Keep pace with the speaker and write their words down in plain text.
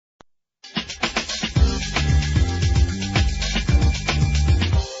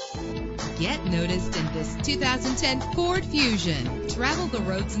2010 Ford Fusion. Travel the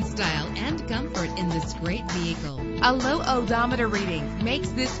roads in style and comfort in this great vehicle. A low odometer reading makes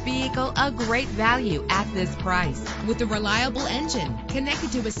this vehicle a great value at this price. With a reliable engine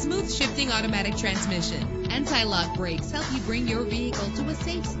connected to a smooth shifting automatic transmission, anti-lock brakes help you bring your vehicle to a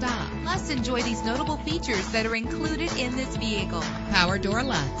safe stop. Plus, enjoy these notable features that are included in this vehicle: power door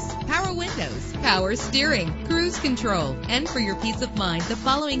locks, power windows, power steering, cruise control. And for your peace of mind, the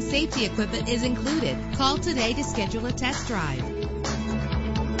following safety equipment is included. Call today to schedule a test drive.